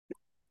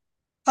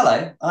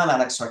Hello, I'm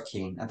Alex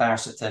Keane, a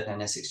barrister at Third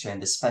and Essex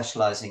Chambers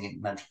specialising in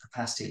mental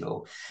capacity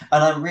law.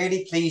 And I'm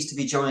really pleased to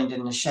be joined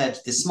in the shed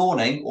this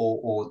morning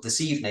or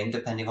this evening,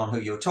 depending on who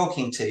you're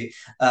talking to,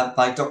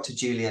 by Dr.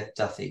 Julia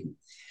Duffy.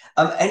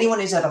 Anyone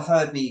who's ever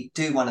heard me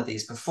do one of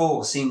these before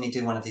or seen me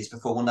do one of these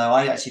before will know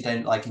I actually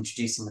don't like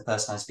introducing the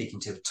person I'm speaking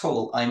to at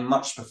all. I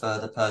much prefer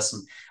the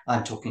person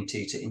I'm talking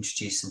to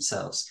introduce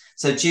themselves.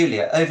 So,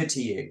 Julia, over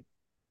to you.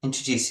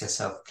 Introduce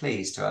yourself,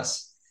 please, to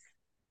us.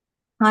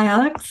 Hi,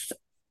 Alex.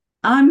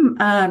 I'm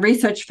a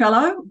research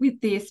fellow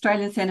with the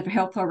Australian Centre for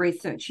Health Law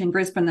Research in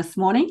Brisbane this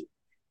morning.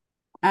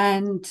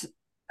 And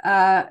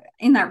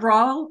in that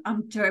role,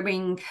 I'm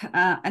doing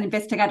an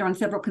investigator on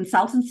several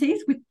consultancies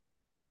with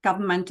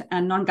government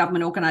and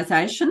non-government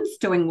organisations,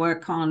 doing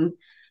work on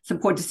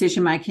support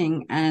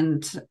decision-making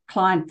and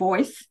client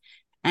voice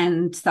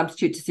and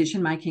substitute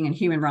decision-making and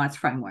human rights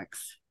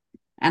frameworks.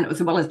 And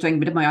as well as doing a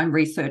bit of my own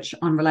research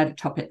on related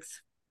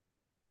topics.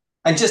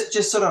 And just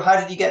sort of how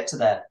did you get to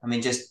there? I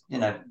mean, just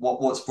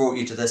what's brought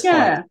you to this point?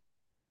 Yeah,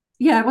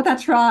 yeah, well,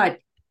 that's right.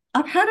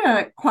 I've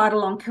had quite a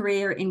long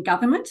career in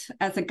government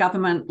as a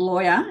government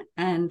lawyer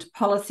and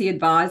policy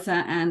advisor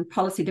and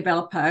policy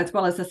developer, as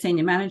well as a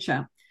senior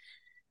manager.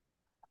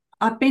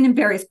 I've been in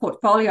various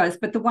portfolios,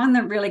 but the one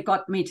that really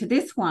got me to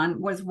this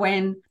one was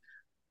when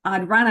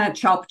I'd run a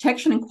child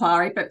protection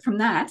inquiry. But from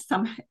that,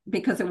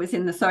 because it was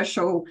in the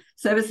social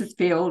services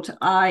field,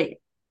 I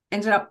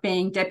ended up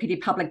being deputy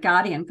public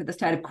guardian for the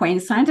state of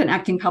Queensland, an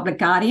acting public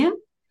guardian.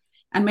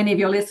 And many of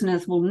your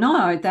listeners will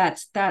know that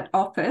that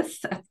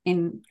office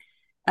in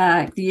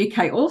the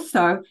UK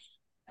also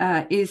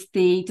is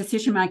the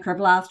decision maker of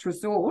last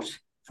resort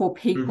for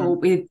people Mm-hmm.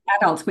 with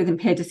adults with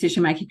impaired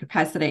decision making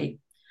capacity.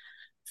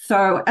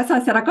 So, as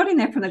I said, I got in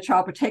there from the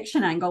child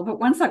protection angle, but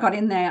once I got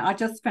in there, I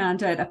just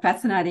found it a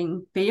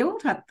fascinating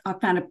field. I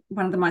found it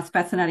one of the most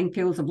fascinating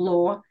fields of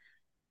law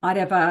I'd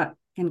ever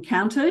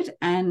encountered.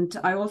 And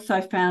I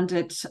also found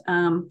it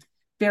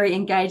very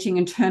engaging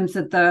in terms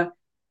of the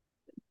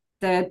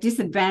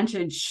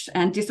disadvantaged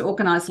and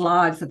disorganized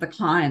lives of the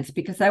clients,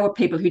 because they were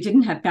people who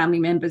didn't have family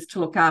members to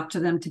look after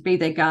them, to be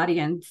their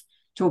guardians,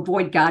 to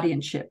avoid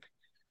guardianship.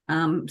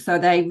 So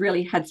they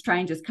really had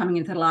strangers coming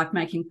into their life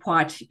making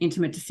quite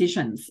intimate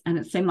decisions. And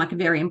it seemed like a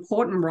very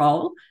important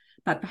role,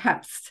 but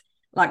perhaps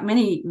like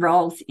many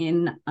roles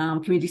in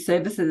community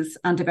services,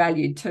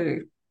 undervalued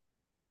too.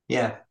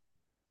 Yeah.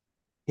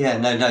 Yeah,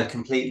 no,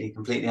 completely.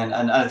 And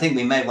I think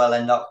we may well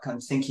end up kind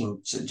of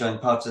thinking during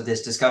part of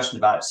this discussion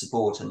about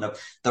support and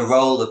the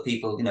role of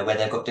people, where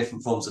they've got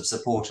different forms of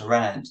support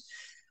around.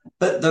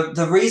 But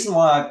the reason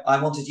why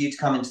I wanted you to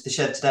come into the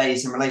shed today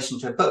is in relation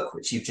to a book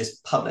which you've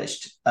just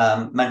published,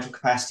 Mental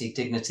Capacity,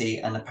 Dignity,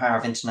 and the Power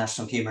of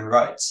International Human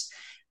Rights.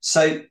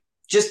 So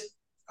just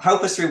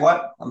help us through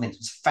I mean,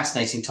 it's a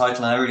fascinating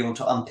title, and I really want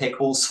to unpick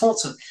all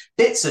sorts of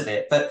bits of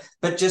it. But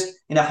just,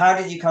 how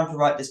did you come to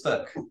write this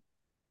book?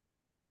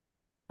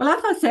 Well,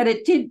 as I said,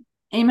 it did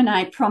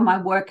emanate from my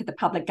work at the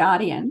Public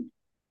Guardian.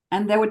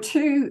 And there were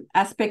two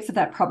aspects of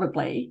that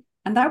probably.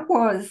 And that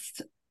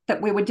was that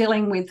we were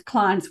dealing with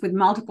clients with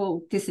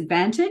multiple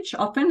disadvantage,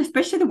 often,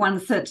 especially the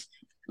ones that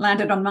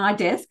landed on my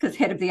desk as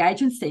head of the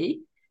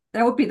agency.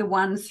 They would be the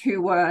ones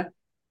who were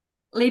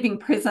leaving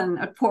prison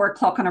at 4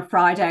 o'clock on a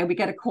Friday. We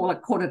get a call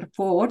at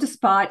 4:45,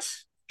 despite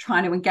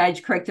trying to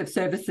engage corrective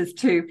services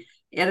to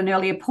at an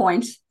earlier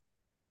point,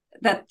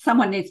 that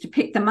someone needs to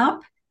pick them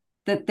up,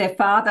 that their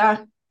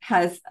father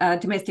has a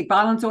domestic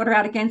violence order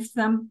out against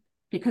them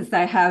because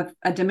they have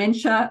a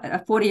dementia, a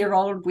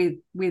 40-year-old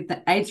with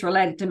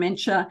AIDS-related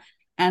dementia,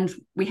 and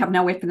we have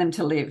nowhere for them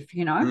to live,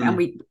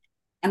 Mm,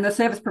 and the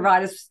service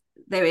providers,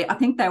 I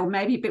think they were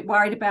maybe a bit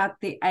worried about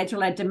the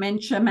age-related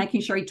dementia, making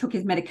sure he took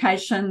his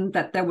medication,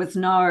 that there was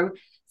no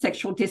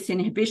sexual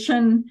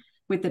disinhibition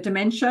with the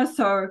dementia.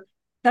 So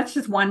that's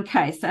just one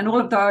case, and all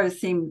of those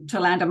seem to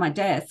land on my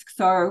desk.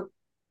 So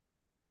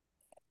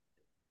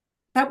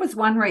that was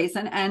one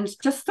reason, and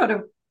just sort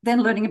of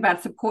then learning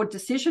about support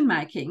decision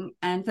making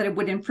and that it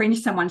would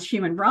infringe someone's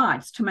human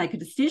rights to make a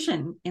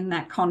decision in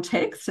that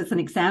context, as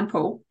an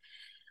example,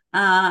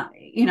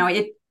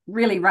 it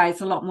really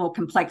raised a lot more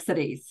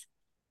complexities.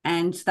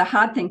 And the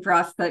hard thing for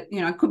us that,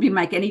 could we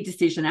make any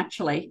decision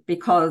actually,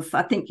 because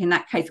I think in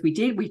that case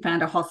we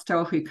found a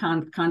hostel who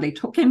kindly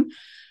took him.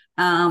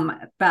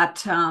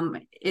 But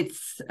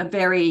it's a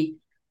very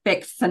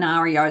vexed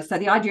scenario. So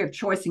the idea of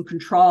choice and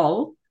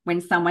control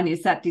when someone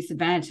is at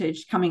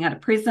disadvantage coming out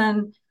of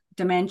prison,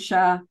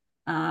 dementia,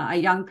 a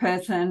young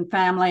person,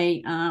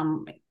 family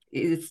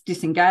is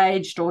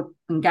disengaged or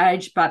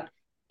engaged, but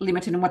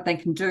limited in what they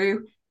can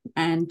do.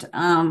 And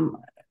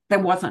there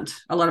wasn't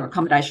a lot of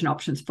accommodation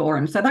options for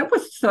him. So that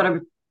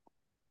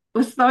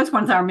was those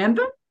ones I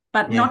remember,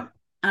 but yeah. not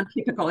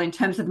untypical in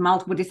terms of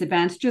multiple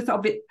disadvantages,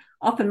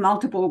 often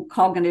multiple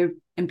cognitive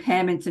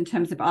impairments in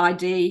terms of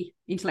ID,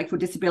 intellectual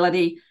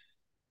disability.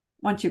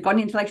 Once you've got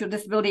an intellectual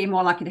disability, you're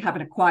more likely to have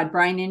an acquired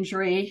brain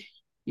injury.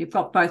 You've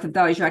got both of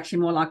those, you're actually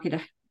more likely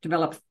to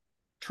develop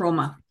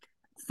trauma.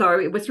 So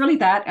it was really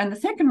that. And the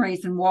second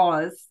reason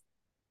was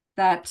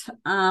that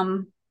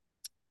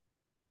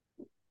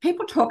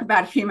people talk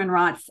about human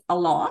rights a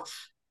lot,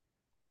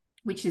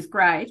 which is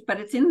great, but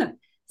it's in the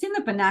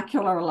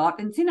vernacular a lot,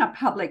 and it's in our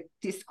public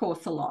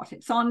discourse a lot.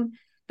 It's on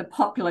the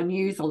popular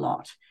news a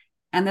lot.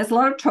 And there's a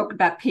lot of talk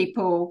about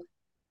people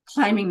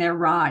claiming their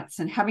rights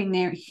and having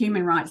their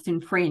human rights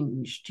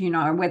infringed, you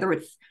know, whether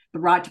it's the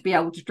right to be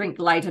able to drink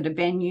late at a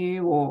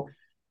venue or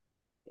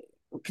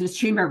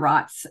consumer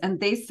rights. And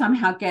these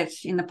somehow get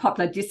in the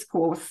popular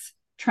discourse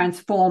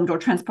transformed or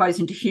transposed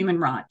into human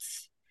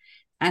rights.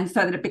 And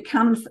so that it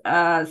becomes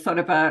sort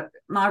of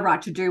my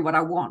right to do what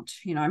I want,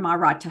 you know, my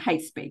right to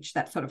hate speech,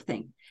 that sort of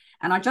thing.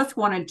 And I just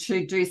wanted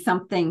to do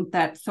something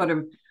that sort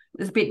of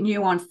is a bit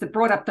nuanced, that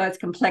brought up those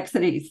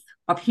complexities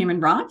of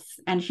human rights,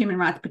 and human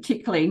rights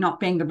particularly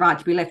not being the right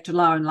to be left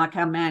alone, like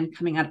our man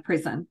coming out of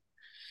prison.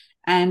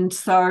 And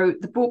so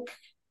the book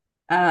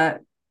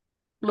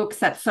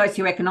looks at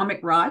socioeconomic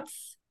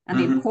rights and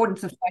the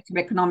importance of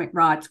socioeconomic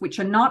rights, which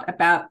are not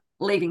about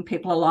leaving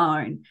people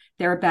alone.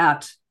 They're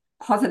about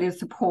positive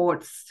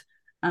supports,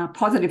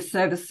 positive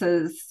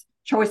services,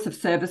 choice of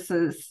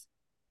services.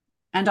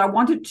 And I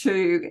wanted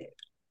to,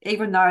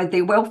 even though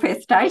the welfare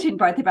state in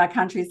both of our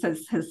countries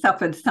has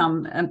suffered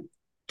some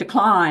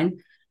decline,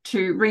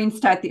 to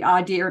reinstate the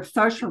idea of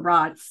social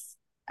rights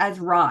as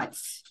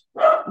rights,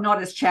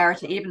 not as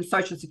charity, even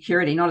social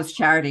security, not as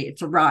charity,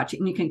 it's a right,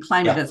 and you can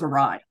claim it as a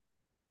right.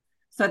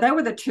 So they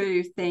were the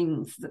two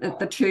things,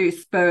 the two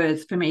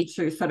spurs for me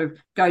to sort of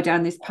go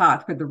down this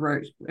path with the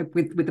route,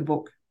 with the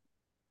book.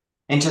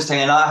 Interesting.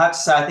 And I have to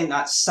say, I think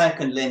that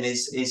second limb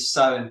is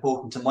so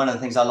important. And one of the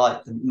things I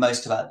like the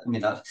most about, I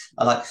mean,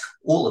 I like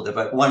all of the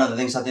book. One of the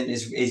things I think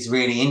is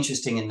really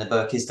interesting in the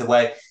book is the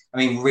way, I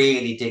mean,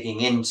 really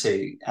digging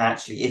into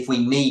actually, if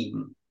we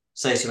mean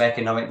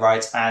socioeconomic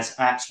rights as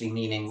actually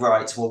meaning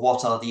rights, well,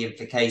 what are the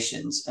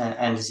implications?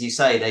 And as you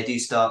say, they do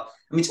start,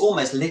 I mean, it's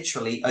almost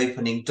literally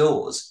opening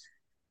doors.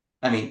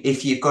 I mean,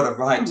 if you've got a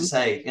right to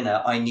say, you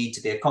know, I need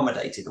to be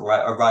accommodated, or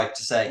a right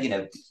to say, you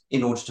know,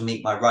 in order to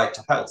meet my right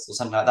to health or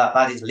something like that,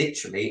 that is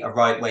literally a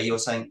right where you're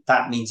saying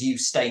that means you,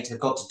 state, have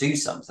got to do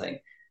something,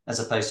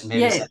 as opposed to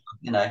merely saying,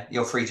 you know,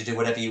 you're free to do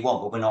whatever you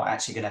want, but we're not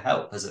actually going to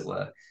help, as it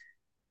were.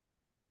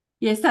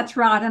 Yes, that's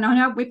right. And I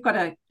know we've got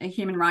a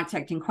Human Rights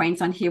Act in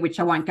Queensland here, which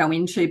I won't go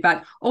into,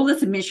 but all the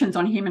submissions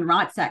on Human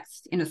Rights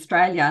Acts in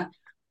Australia,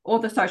 all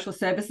the social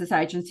services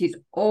agencies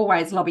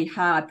always lobby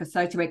hard for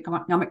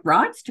socioeconomic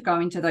rights to go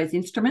into those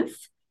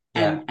instruments,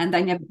 and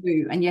they never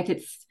do. And yet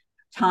it's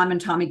time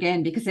and time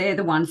again, because they're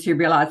the ones who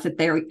realise that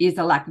there is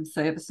a lack of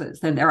services,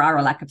 and there are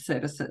a lack of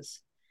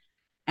services.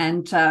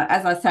 And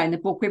as I say in the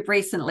book, we've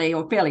recently,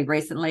 or fairly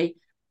recently,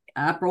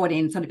 brought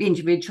in sort of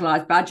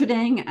individualised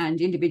budgeting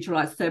and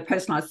individualised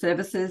personalised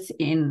services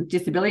in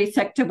disability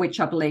sector, which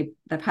I believe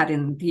they've had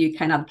in the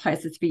UK and other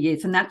places for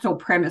years. And that's all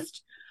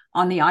premised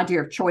on the idea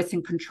of choice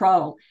and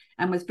control,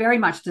 and was very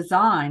much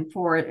designed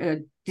for a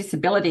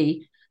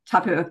disability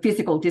type of a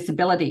physical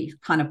disability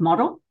kind of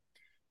model.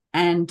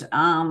 And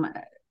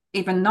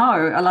even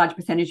though a large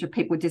percentage of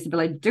people with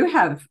disability do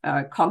have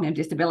cognitive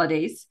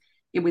disabilities,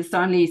 it was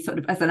only sort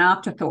of as an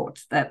afterthought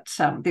that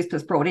this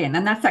was brought in.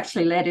 And that's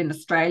actually led in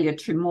Australia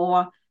to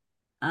more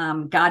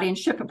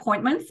guardianship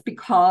appointments,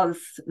 because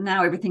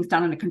now everything's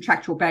done on a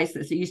contractual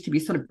basis. It used to be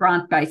sort of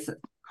grant-based.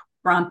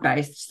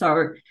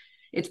 So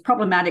it's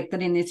problematic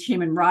that in this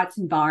human rights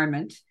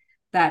environment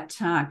that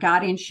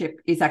guardianship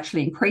is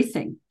actually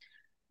increasing.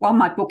 While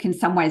my book in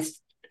some ways,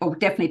 or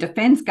definitely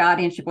defends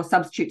guardianship or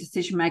substitute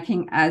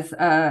decision-making as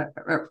a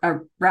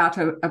route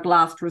of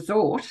last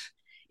resort,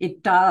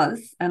 it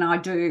does, and I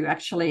do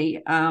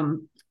actually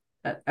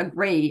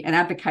agree and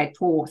advocate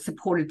for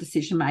supported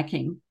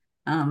decision-making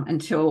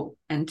until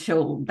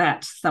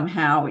that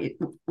somehow it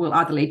will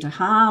either lead to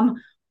harm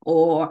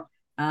or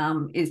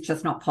is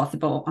just not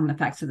possible on the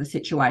facts of the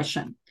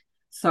situation.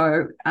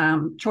 So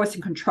choice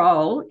and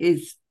control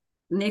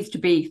needs to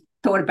be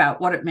thought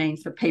about what it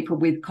means for people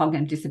with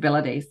cognitive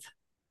disabilities.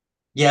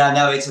 Yeah,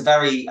 no, it's a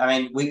very, I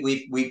mean,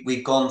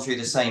 we've gone through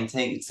the same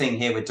thing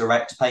here with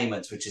direct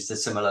payments, which is the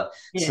similar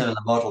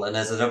model. And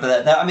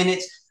I mean,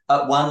 it's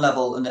at one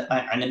level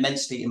an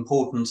immensely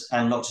important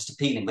and not just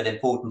appealing, but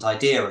important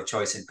idea of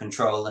choice and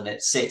control. And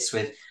it sits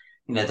with,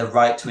 you know, the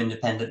right to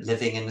independent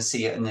living in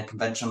the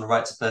Convention on the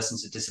Rights of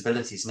Persons with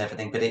Disabilities and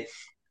everything. But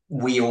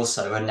we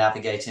also are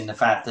navigating the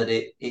fact that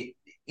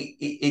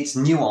it's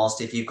nuanced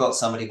if you've got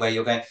somebody where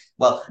you're going,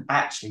 well,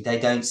 actually, they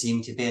don't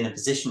seem to be in a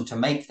position to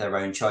make their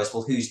own choice.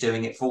 Well, who's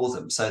doing it for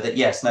them? So that,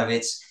 yes, no,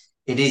 it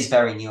is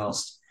very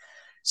nuanced.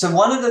 So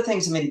one of the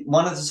things, I mean,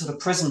 one of the sort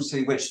of prisms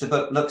through which the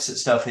book looks at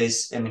stuff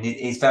is, I mean, it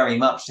is very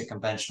much the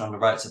Convention on the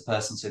Rights of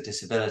Persons with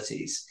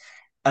Disabilities.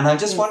 And I'm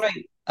just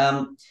wondering,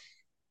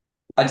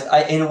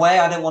 in a way,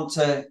 I don't want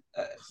to,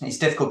 it's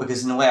difficult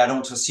because in a way I don't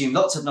want to assume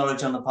lots of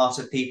knowledge on the part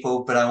of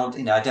people, but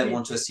I don't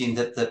want to assume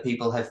that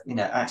people have,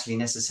 actually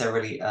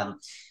necessarily,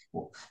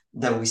 well,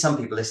 there will be some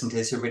people listening to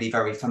this who are really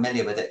very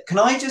familiar with it. Can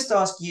I just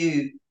ask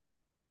you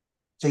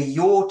for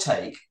your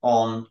take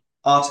on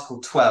Article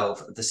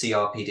 12 of the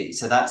CRPD.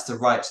 So that's the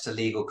right to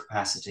legal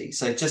capacity.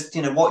 So just,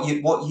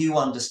 what you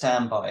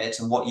understand by it,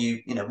 and what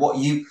you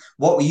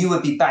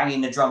would be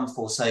banging the drum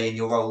for, say, in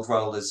your old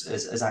role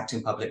as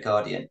acting public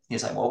guardian. You're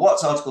saying, well,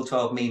 what's Article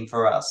 12 mean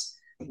for us?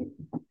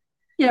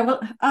 Yeah,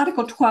 well,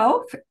 Article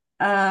 12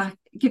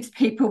 gives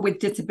people with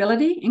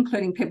disability,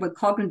 including people with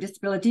cognitive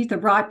disability, the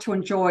right to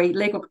enjoy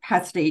legal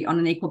capacity on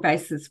an equal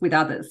basis with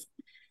others.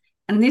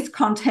 And in this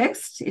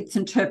context, it's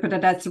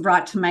interpreted as the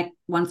right to make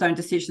one's own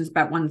decisions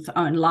about one's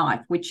own life,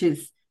 which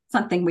is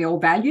something we all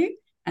value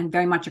and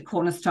very much a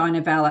cornerstone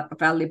of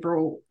our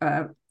liberal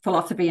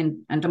philosophy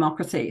and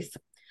democracies.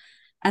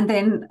 And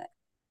then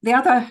the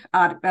other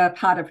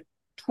part of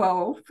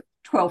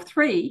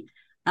 12.3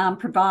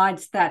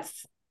 provides that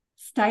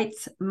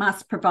states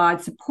must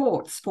provide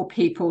supports for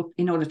people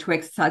in order to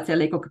exercise their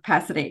legal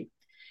capacity.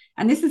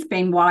 And this has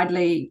been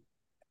widely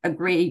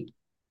agreed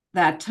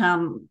that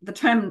the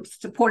term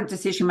supported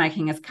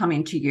decision-making has come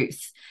into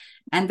use.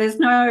 And there's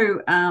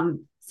no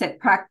set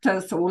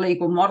practice or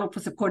legal model for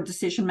supported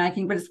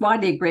decision-making, but it's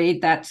widely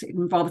agreed that it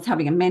involves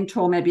having a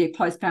mentor, maybe a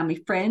close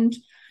family friend,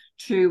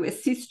 to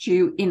assist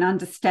you in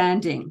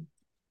understanding.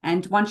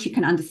 And once you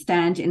can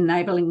understand,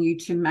 enabling you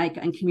to make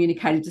and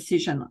communicate a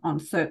decision on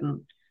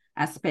certain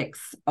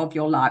aspects of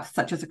your life,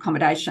 such as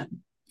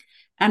accommodation.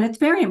 And it's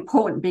very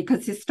important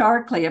because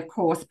historically, of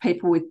course,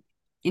 people with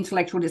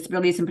intellectual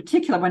disabilities in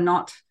particular were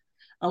not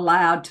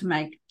allowed to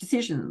make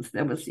decisions.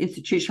 There was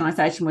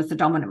institutionalization was the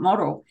dominant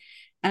model.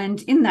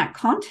 And in that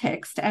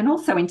context, and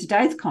also in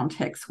today's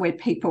context, where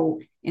people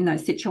in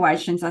those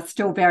situations are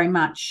still very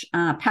much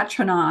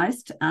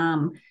patronized,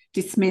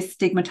 dismissed,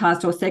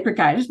 stigmatized, or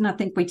segregated, and I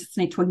think we just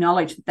need to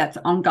acknowledge that that's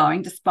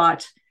ongoing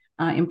despite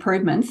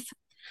improvements.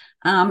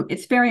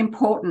 It's very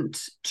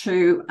important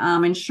to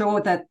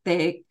ensure that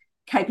their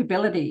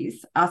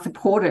capabilities are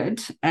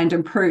supported and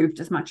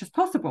improved as much as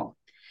possible.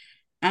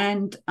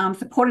 And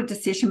supported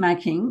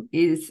decision-making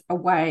is a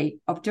way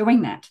of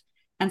doing that.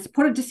 And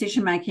supported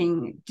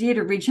decision-making did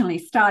originally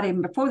start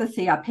even before the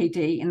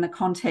CRPD in the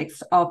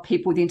context of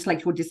people with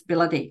intellectual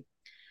disability.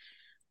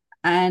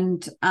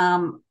 And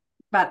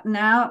but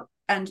now,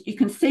 and you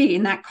can see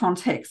in that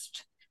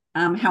context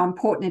how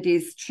important it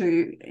is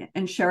to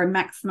ensure a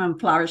maximum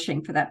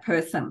flourishing for that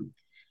person.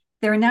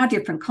 There are now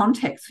different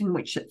contexts in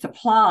which it's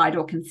applied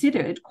or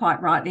considered, quite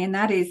rightly, and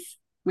that is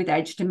with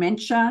age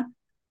dementia,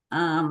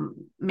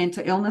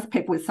 mental illness,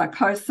 people with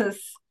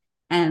psychosis,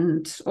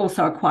 and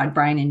also acquired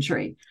brain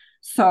injury.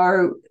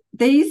 So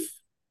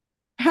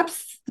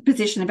perhaps the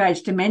position of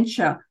age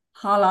dementia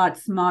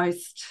highlights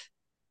most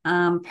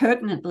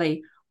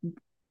pertinently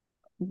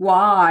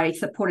why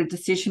supported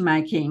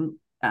decision-making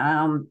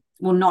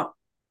will not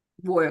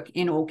work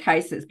in all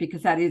cases,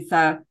 because that is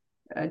a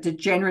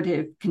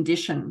degenerative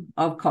condition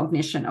of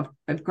cognition,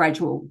 of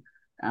gradual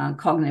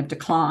cognitive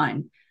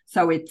decline.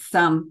 So it's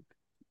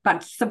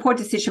but support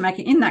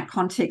decision-making in that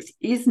context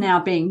is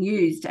now being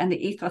used, and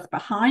the ethos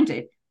behind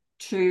it,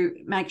 to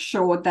make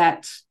sure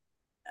that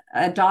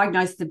a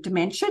diagnosis of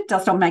dementia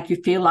does not make you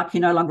feel like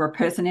you're no longer a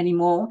person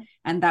anymore,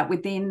 and that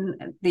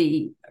within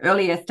the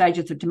earlier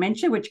stages of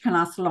dementia, which can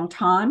last a long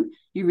time,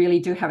 you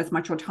really do have as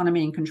much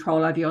autonomy and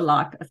control over your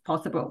life as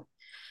possible.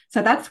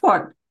 So that's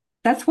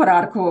what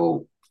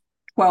Article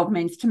 12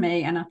 means to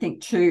me, and I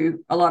think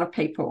to a lot of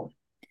people.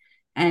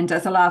 And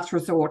as a last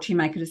resort,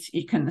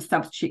 the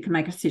substitute can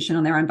make a decision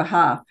on their own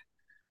behalf.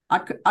 I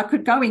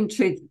could go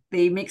into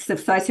the mix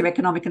of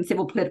socioeconomic and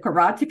civil political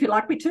rights if you'd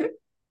like me to.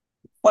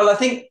 Well, I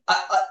think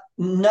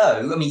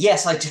no. I mean,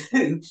 yes, I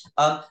do,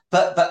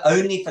 but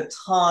only for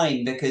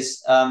time,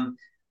 because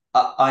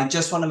I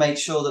just want to make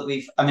sure that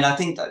we've. I mean, I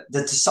think that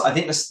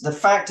the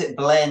fact it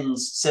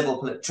blends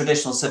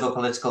traditional civil,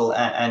 political,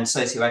 and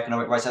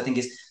socioeconomic rights, I think,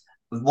 is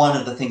one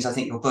of the things I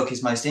think your book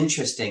is most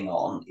interesting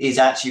on, is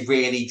actually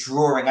really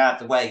drawing out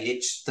the way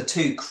the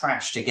two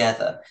crash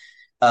together.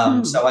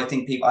 So I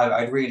think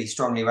I'd really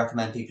strongly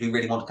recommend people who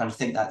really want to kind of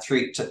think that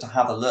through to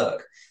have a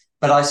look.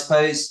 But I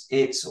suppose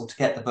or to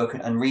get the book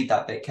and read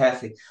that bit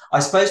carefully.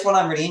 I suppose what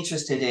I'm really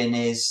interested in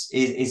is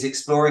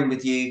exploring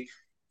with you.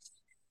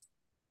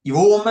 You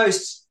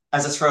almost,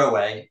 as a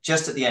throwaway,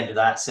 just at the end of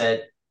that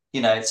said,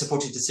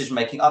 supported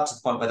decision-making up to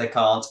the point where they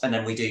can't, and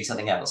then we do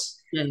something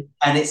else. Yeah.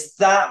 And it's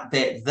that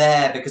bit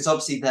there, because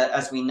obviously,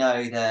 as we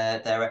know,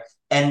 there are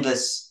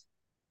endless,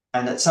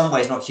 and in some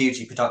ways not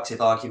hugely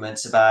productive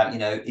arguments about,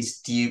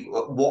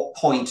 what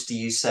point do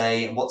you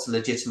say, and what's the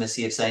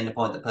legitimacy of saying the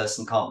point the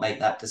person can't make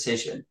that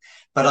decision.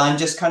 But I'm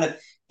just kind of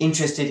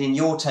interested in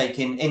your take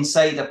in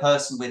say the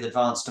person with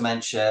advanced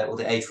dementia, or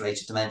the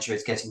age-related dementia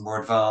is getting more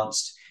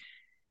advanced.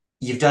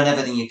 You've done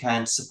everything you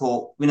can to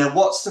support,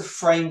 what's the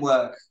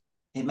framework?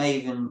 It may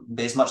even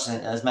be as much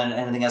as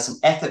anything else, an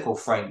ethical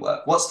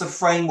framework. What's the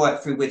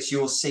framework through which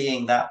you're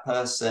seeing that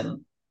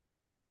person?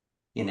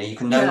 You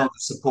can no longer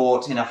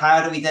support,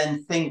 how do we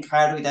then think?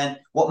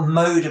 What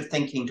mode of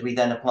thinking do we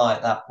then apply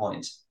at that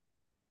point?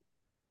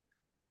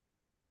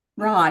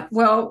 Right.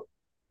 Well,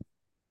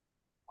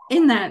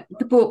 in the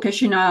book, as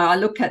you know, I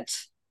look at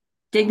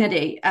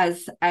dignity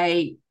as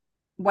a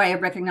way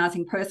of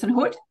recognizing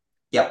personhood.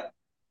 Yep.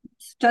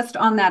 Just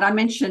on that, I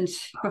mentioned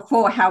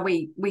before how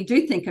we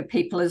do think of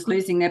people as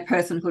losing their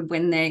personhood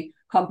when their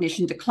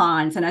cognition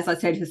declines. And as I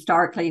said,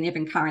 historically and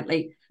even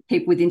currently,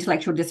 people with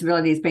intellectual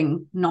disabilities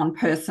being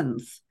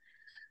non-persons.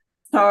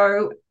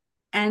 So,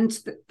 and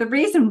the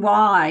reason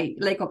why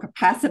legal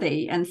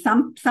capacity, and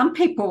some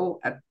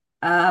people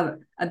are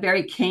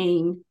very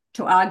keen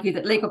to argue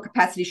that legal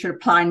capacity should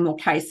apply in more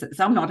cases.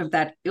 I'm not of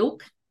that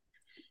ilk.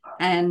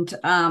 And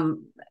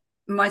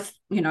most,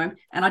 and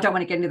I don't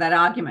want to get into that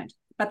argument.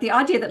 But the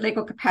idea that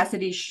legal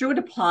capacity should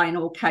apply in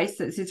all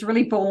cases is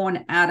really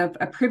born out of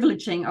a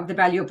privileging of the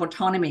value of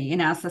autonomy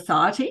in our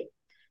society.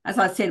 As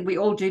I said, we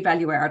all do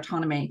value our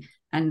autonomy,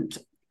 and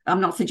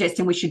I'm not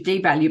suggesting we should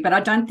devalue, but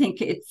I don't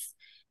think it's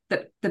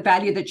the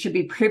value that should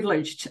be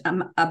privileged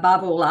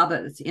above all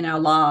others in our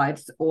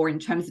lives, or in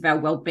terms of our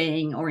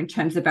well-being, or in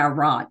terms of our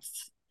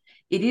rights.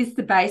 It is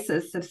the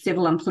basis of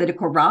civil and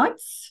political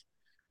rights,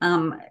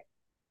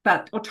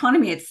 but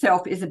autonomy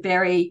itself is a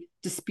very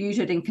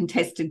disputed and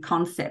contested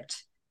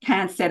concept.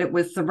 Kant said it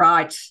was the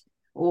right,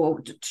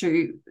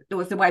 it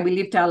was the way we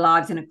lived our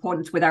lives in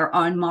accordance with our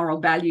own moral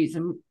values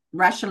and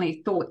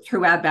rationally thought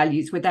through our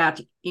values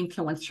without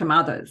influence from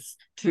others,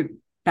 to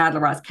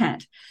bowdlerize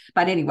Kant.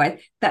 But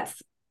anyway,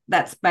 that's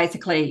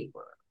basically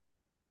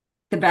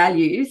the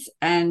values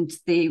and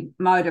the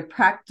mode of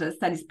practice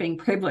that is being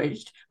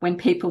privileged when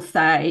people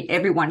say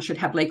everyone should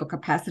have legal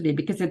capacity,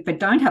 because if they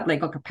don't have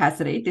legal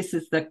capacity, this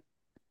is the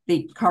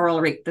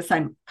corollary, the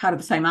same part of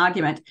the same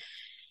argument,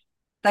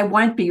 they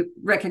won't be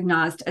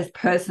recognised as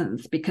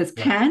persons, because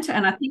Kant,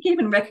 and I think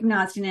even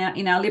recognised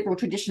in our liberal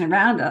tradition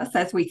around us,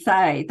 as we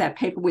say that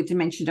people with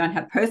dementia don't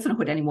have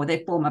personhood anymore,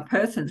 they're former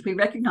persons, we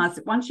recognise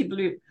that once you've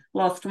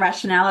lost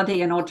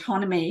rationality and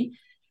autonomy,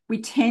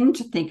 we tend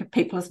to think of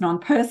people as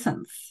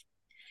non-persons.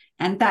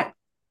 And that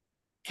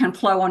can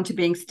flow on to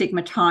being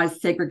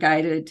stigmatised,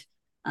 segregated,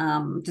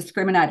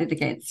 discriminated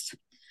against.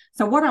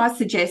 So what I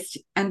suggest,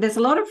 and there's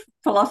a lot of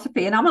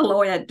philosophy, and I'm a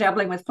lawyer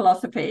dabbling with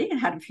philosophy, I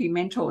had a few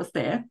mentors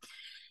there,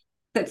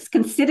 that's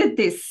considered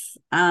this,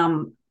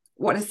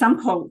 what is some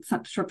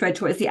referred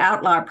to as the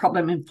outlier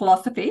problem in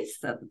philosophy.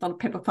 So a lot of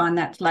people find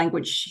that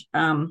language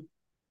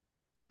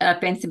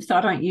offensive, so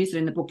I don't use it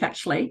in the book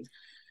actually.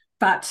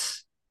 But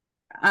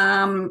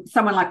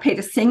someone like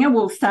Peter Singer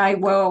will say,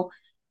 well,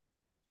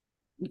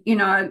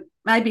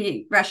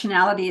 maybe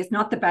rationality is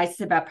not the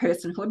basis of our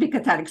personhood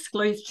because that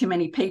excludes too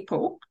many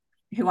people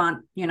who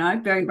aren't,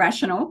 very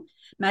rational.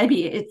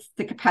 Maybe it's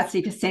the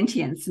capacity for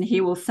sentience. And he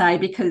will say,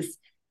 because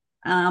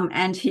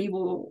and he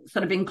will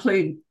sort of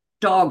include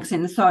dogs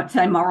in the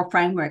same moral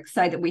framework,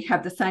 say that we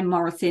have the same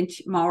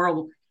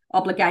moral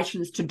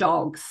obligations to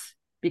dogs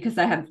because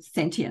they have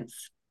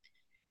sentience.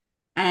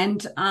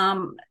 And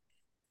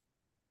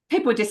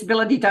people with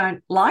disability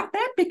don't like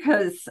that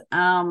because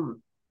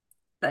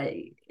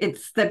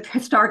they've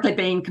historically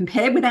been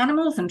compared with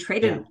animals and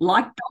treated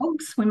like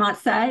dogs, we might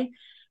say.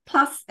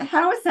 Plus,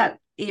 how is that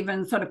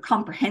even sort of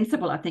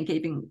comprehensible, I think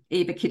even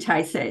Eva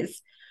Kitte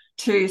says,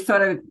 to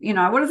sort of,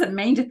 what does it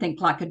mean to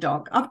think like a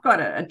dog? I've got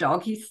a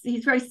dog. He's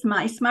very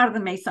smart. He's smarter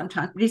than me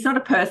sometimes, but he's not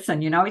a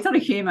person, he's not a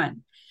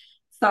human.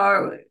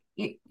 So,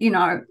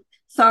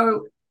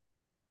 so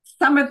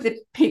some of the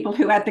people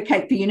who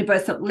advocate for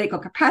universal legal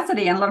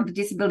capacity, and a lot of the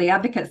disability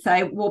advocates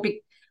say, well,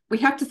 we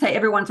have to say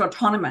everyone's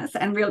autonomous,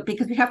 and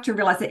because we have to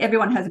realise that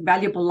everyone has a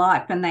valuable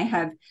life and they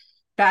have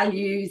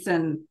values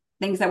and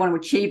things they want to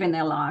achieve in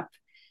their life.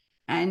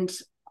 And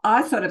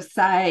I sort of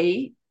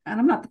say, and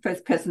I'm not the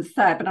first person to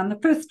say it, but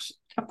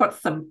I've got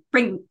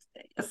bring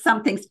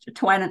some things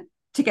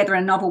together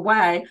in a novel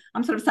way.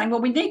 I'm sort of saying,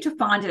 well, we need to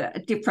find a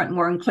different,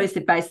 more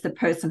inclusive base of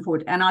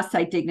personhood. And I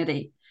say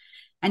dignity.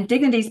 And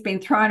dignity's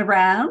been thrown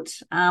around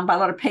by a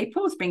lot of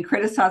people. It's been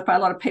criticised by a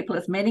lot of people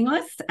as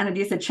meaningless, and it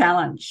is a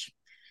challenge.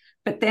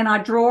 But then I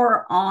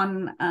draw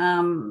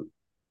on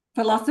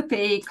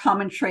philosophy,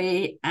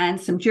 commentary,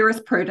 and some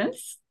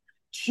jurisprudence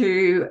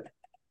to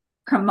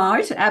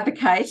promote,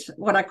 advocate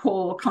what I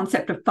call a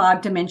concept of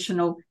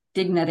five-dimensional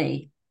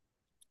dignity,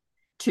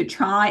 to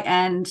try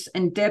and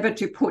endeavour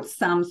to put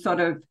some sort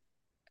of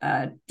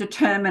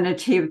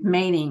determinative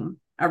meaning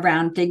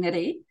around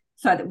dignity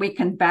so that we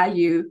can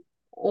value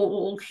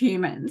all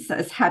humans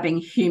as having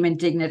human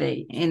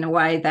dignity in a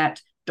way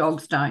that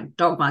dogs don't.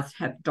 Dog must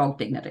have dog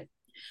dignity.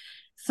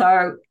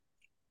 So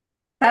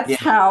that's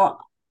how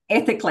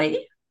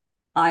ethically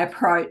I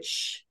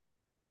approach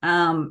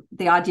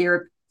the idea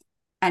of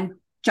and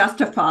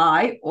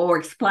justify or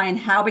explain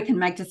how we can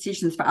make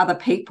decisions for other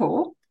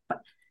people, but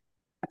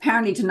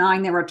apparently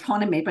denying their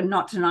autonomy, but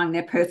not denying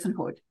their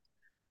personhood.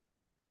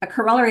 A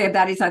corollary of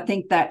that is, I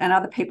think that, and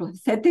other people have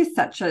said this,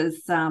 such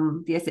as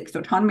the Essex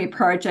Autonomy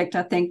Project,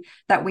 I think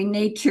that we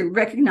need to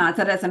recognise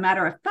that as a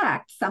matter of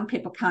fact, some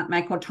people can't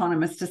make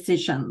autonomous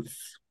decisions.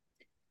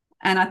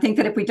 And I think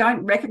that if we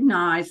don't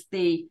recognise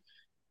the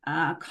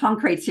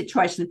concrete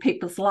situation in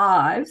people's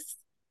lives,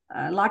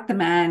 like the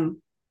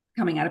man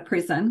coming out of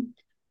prison,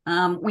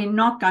 we're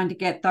not going to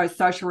get those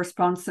social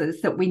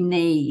responses that we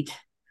need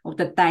or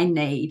that they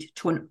need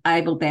to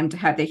enable them to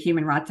have their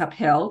human rights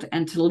upheld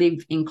and to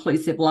live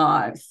inclusive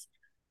lives.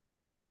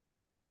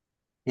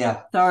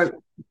 Yeah. So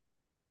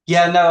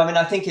Yeah, no, I mean,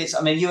 I think it's,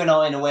 I mean, you and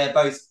I, in a way, are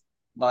both,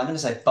 well, I'm going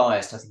to say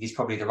biased, I think is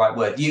probably the right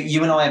word.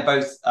 You and I are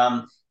both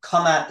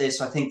come at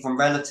this, I think, from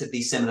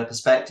relatively similar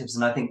perspectives.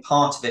 And I think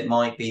part of it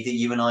might be that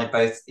you and I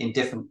both, in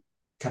different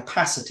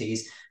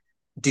capacities,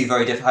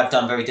 have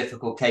done very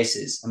difficult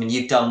cases. I mean,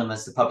 you've done them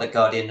as the public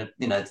guardian,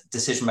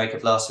 decision maker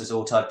of last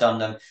resort. I've done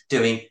them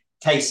doing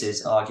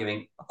cases,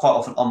 arguing quite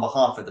often on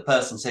behalf of the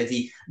person. So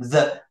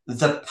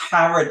the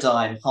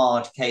paradigm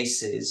hard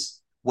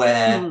cases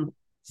where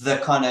the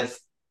kind of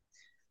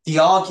the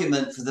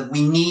argument for that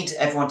we need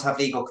everyone to have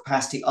legal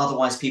capacity,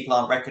 otherwise people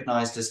aren't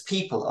recognised as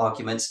people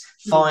arguments,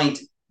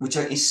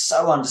 is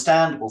so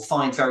understandable,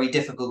 find very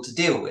difficult to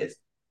deal with.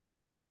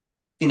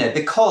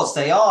 Because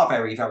they are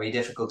very, very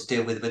difficult to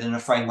deal with within a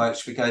framework,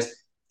 because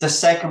the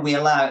second we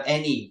allow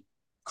any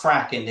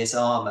crack in this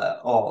armor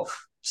of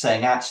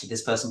saying, actually,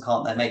 this person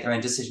can't then make their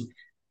own decision,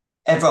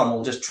 everyone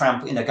will just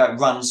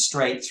run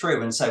straight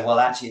through and say, well,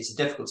 actually, it's a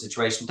difficult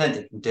situation, don't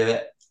think you can do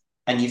it.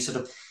 And you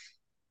sort of,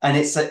 and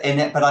it's in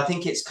it, but I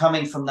think it's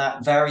coming from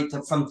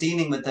from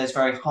dealing with those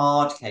very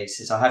hard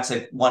cases. I have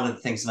to, one of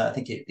the things, and I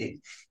think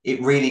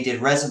it really did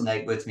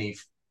resonate with me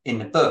in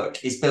the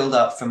book, is build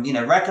up from,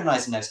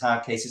 recognizing those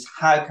hard cases.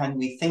 How can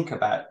we think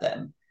about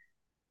them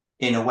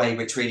in a way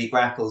which really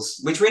grapples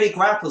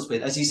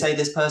with, as you say,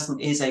 this person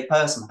is a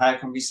person. How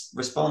can we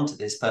respond to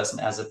this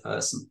person as a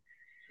person?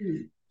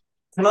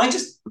 Can I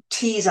just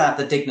tease out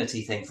the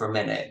dignity thing for a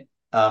minute?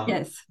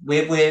 Yes.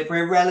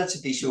 We're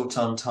relatively short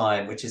on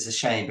time, which is a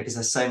shame because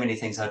there's so many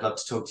things I'd love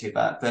to talk to you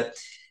about. But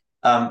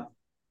I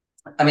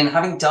mean,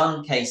 having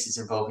done cases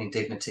involving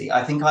dignity,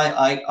 I think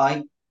I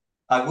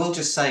will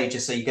just say,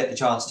 just so you get the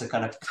chance to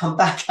kind of come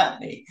back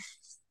at me,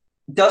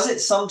 is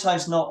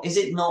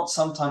it not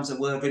sometimes a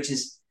word which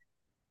is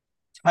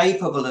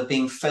capable of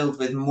being filled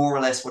with more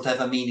or less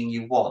whatever meaning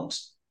you want?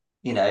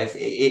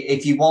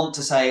 If you want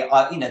to say,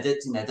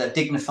 that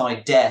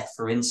dignified death,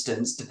 for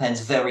instance, depends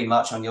very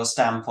much on your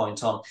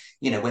standpoint on,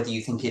 whether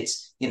you think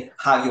it's,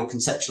 how you're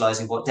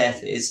conceptualizing what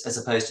death is, as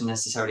opposed to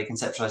necessarily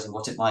conceptualizing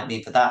what it might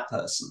mean for that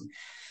person.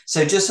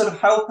 So just sort of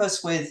help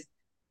us with,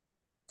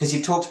 because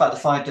you've talked about the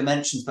 5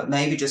 dimensions, but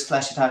maybe just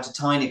flesh it out a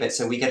tiny bit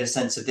so we get a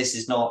sense of this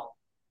is not,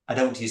 I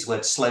don't want to use the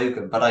word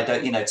slogan, but I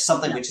don't,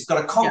 something which has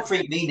got a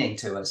concrete meaning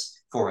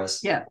for us.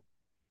 Yeah.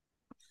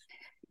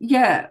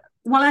 Yeah.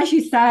 Well, as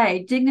you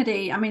say,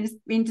 dignity, I mean, it's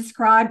been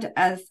described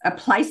as a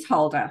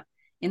placeholder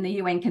in the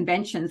UN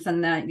conventions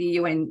and the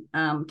UN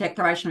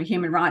Declaration of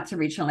Human Rights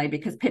originally,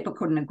 because people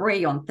couldn't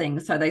agree on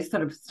things. So they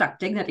sort of stuck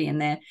dignity in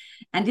there,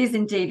 and is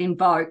indeed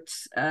invoked,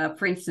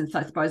 for instance,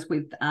 I suppose,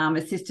 with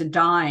assisted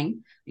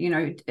dying,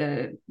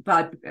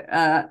 by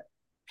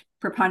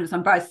proponents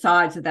on both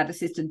sides of that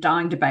assisted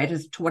dying debate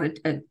as to what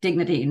a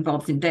dignity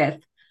involves in death.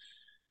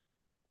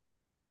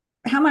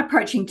 How I'm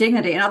approaching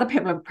dignity, and other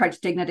people have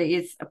approached dignity,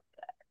 is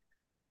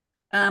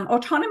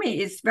autonomy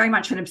is very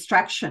much an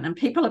abstraction, and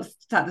people have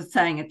started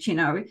saying it.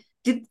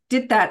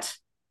 Did that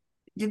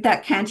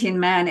Kantian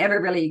man ever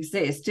really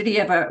exist? Did he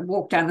ever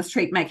walk down the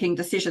street making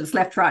decisions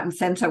left, right, and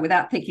centre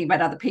without thinking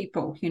about other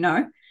people?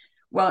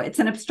 Well, it's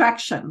an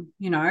abstraction,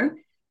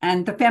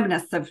 and the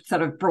feminists have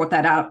sort of brought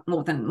that out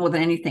more than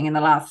anything in the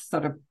last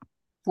sort of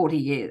 40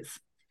 years.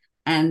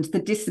 And the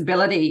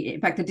disability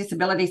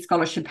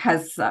scholarship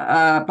has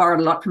borrowed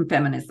a lot from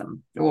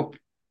feminism, or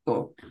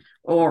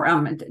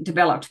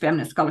developed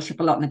feminist scholarship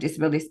a lot in the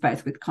disability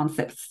space with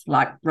concepts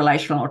like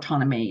relational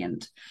autonomy.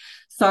 And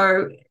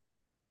so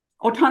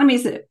autonomy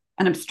is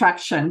an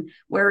abstraction,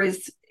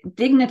 whereas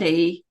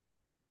dignity,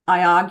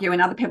 I argue,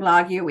 and other people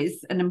argue,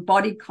 is an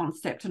embodied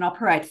concept and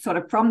operates sort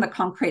of from the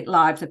concrete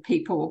lives of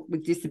people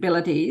with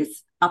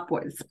disabilities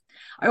upwards.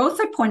 I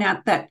also point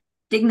out that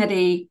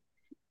dignity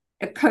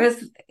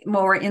occurs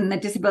more in the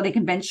Disability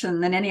Convention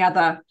than any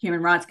other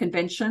human rights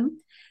convention,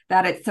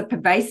 that it's a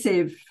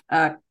pervasive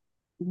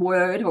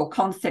word or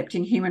concept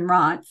in human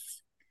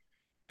rights,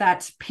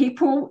 that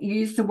people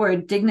use the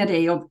word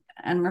dignity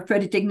and refer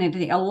to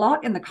dignity a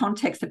lot in the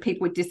context of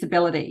people with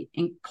disability,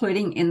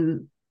 including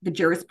in the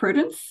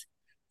jurisprudence,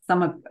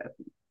 some of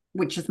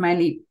which is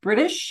mainly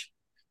British.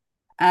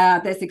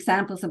 There's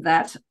examples of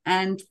that,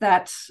 and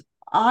that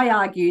I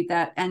argue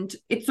that, and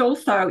it's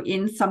also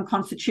in some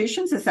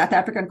constitutions, the South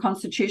African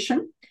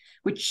Constitution,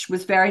 which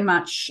was very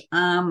much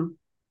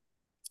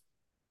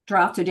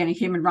drafted in a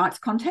human rights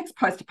context,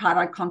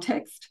 post-apartheid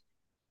context.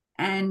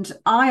 And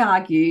I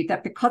argue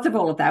that because of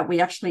all of that,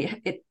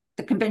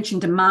 the convention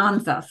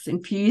demands us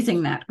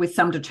infusing that with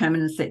some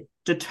determinacy,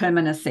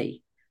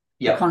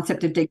 the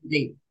concept of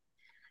dignity.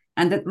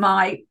 And that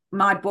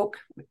my book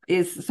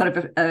is sort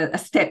of a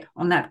step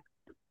on that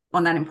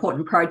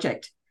important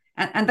project.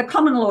 And the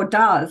common law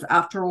does,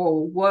 after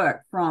all,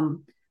 work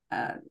from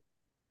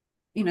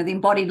the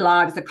embodied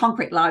lives, the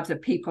concrete lives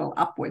of people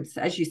upwards,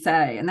 as you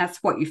say. And that's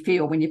what you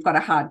feel when you've got a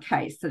hard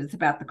case, that it's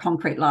about the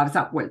concrete lives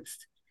upwards.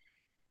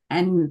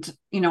 And,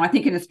 I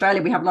think in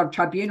Australia, we have a lot of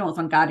tribunals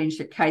on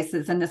guardianship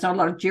cases, and there's not a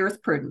lot of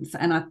jurisprudence,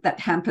 and that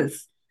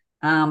hampers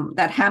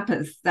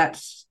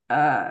that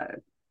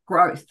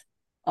growth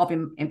of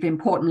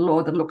important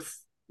law that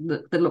looks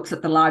that looks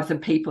at the lives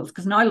of peoples,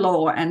 because no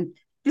law, and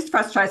this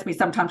frustrates me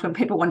sometimes when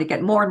people want to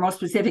get more and more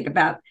specific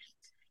about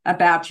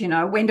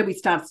when do we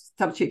start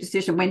substitute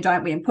decision, when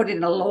don't we, and put it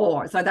in a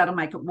law so that'll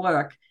make it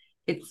work.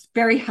 It's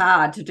very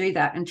hard to do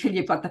that until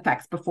you've got the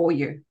facts before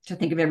you to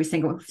think of every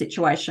single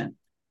situation.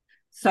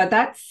 So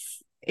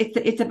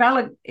it's a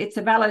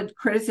valid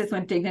criticism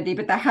of dignity,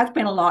 but there has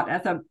been a lot,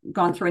 as I've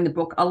gone through in the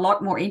book, a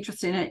lot more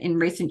interest in it in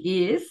recent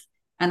years,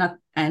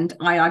 and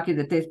I argue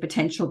that there's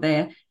potential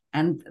there.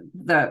 And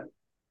the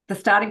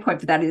starting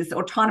point for that is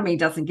autonomy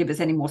doesn't give us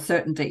any more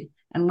certainty,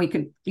 and we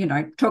could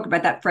talk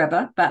about that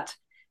forever, but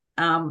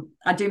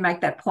I do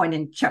make that point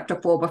in chapter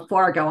 4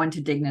 before I go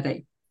into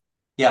dignity.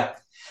 Yeah.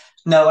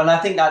 No, and I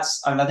think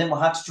we'll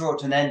have to draw it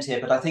to an end here,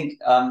 but I think,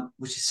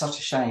 which is such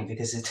a shame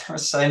because there are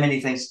so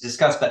many things to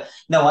discuss. But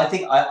no, I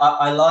think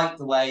I like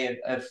the way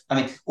of I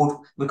mean,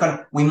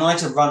 we might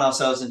have run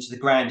ourselves into the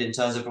ground in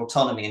terms of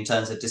autonomy, in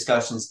terms of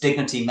discussions.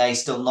 Dignity may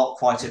still not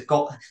quite have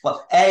got,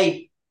 well,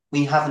 A,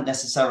 we haven't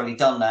necessarily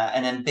done that.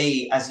 And then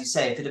B, as you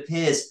say, if it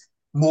appears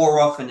more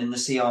often in the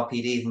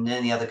CRPD than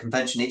any other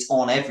convention, it's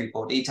on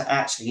everybody to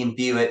actually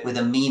imbue it with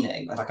a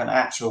meaning, like an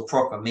actual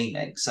proper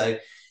meaning. So,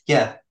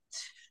 yeah.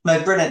 No,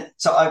 brilliant.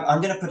 So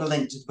I'm going to put a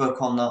link to the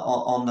book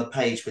on the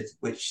page with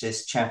which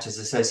this chapter is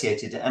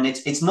associated, and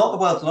it's not the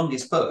world's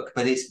longest book,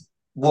 but it's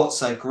what's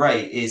so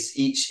great is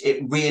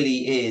it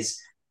really is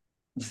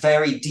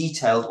very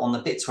detailed on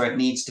the bits where it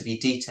needs to be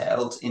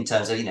detailed in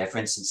terms of, for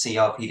instance,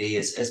 CRPD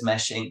as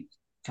meshing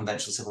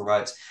conventional civil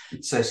rights,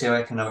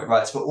 socioeconomic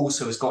rights, but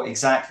also has got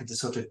exactly the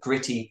sort of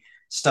gritty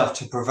stuff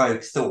to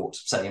provoke thought,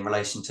 say in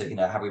relation to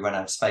have we run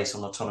out of space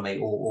on autonomy,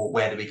 or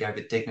where do we go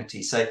with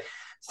dignity. So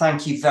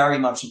thank you very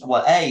much.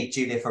 Well, A,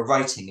 Julia, for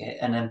writing it,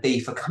 and then B,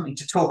 for coming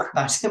to talk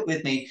about it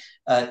with me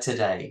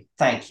today.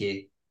 Thank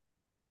you.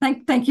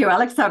 Thank you,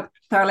 Alex. I've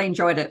thoroughly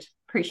enjoyed it.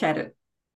 Appreciate it.